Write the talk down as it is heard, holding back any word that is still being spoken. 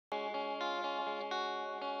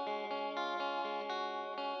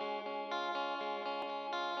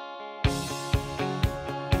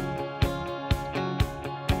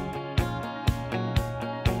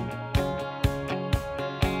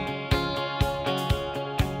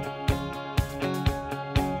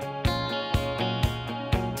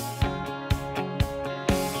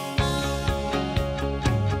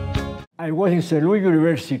I was in St. Louis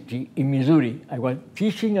University in Missouri. I was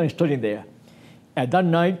teaching and studying there. At that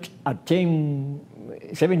night, at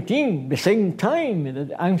 10:17, the same time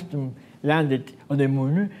that Armstrong landed on the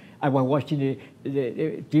moon, I was watching the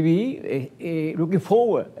TV, looking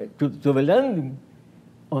forward to the landing,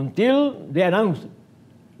 until they announced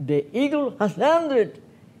the Eagle has landed.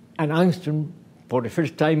 And Armstrong, for the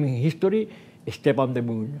first time in history, stepped on the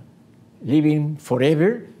moon, leaving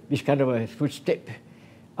forever this kind of a footstep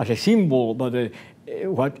as a symbol. But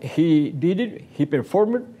what he did, he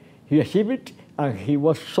performed, he achieved it, and he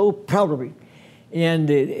was so proud of it. And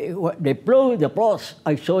the applause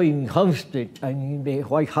I saw in Homestead and in the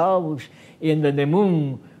White House and the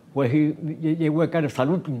moon, where they were kind of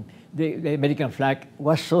saluting the American flag,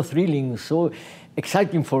 was so thrilling, so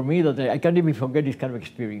exciting for me that I can't even forget this kind of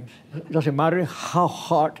experience. It doesn't matter how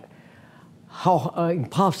hard, how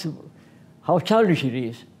impossible, how challenging it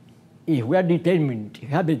is. If we are determined,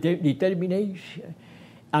 have the determination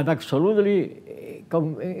and absolutely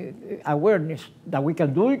awareness that we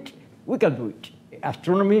can do it, we can do it.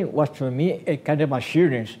 Astronomy was for me a kind of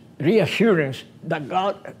assurance, reassurance that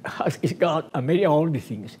God is God and made all these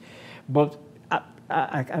things. But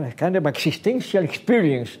a kind of existential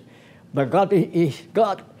experience that God is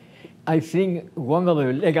God. I think one of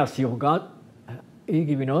the legacy of God is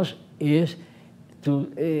giving us is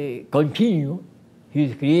to continue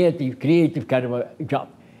his creative kind of a job.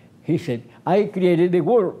 He said, I created the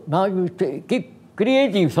world, now you keep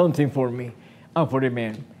creating something for me and for the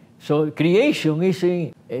man. So creation is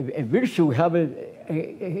a virtue we have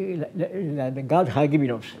that God has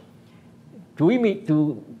given us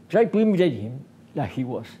to try to imitate him like he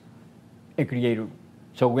was a creator.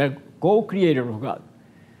 So we are co-creators of God.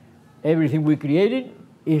 Everything we created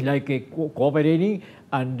is like a cooperating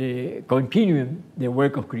and continuing the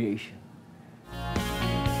work of creation.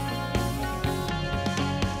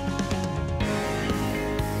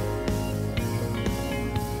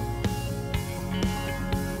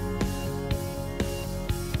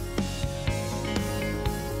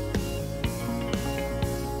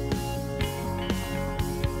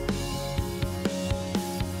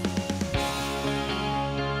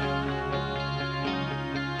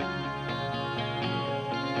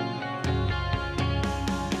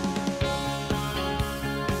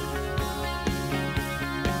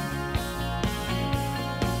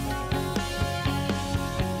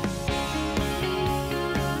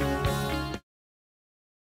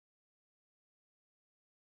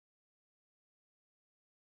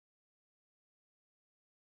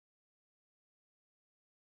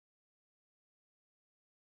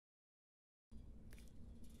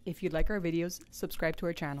 If you'd like our videos, subscribe to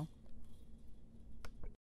our channel.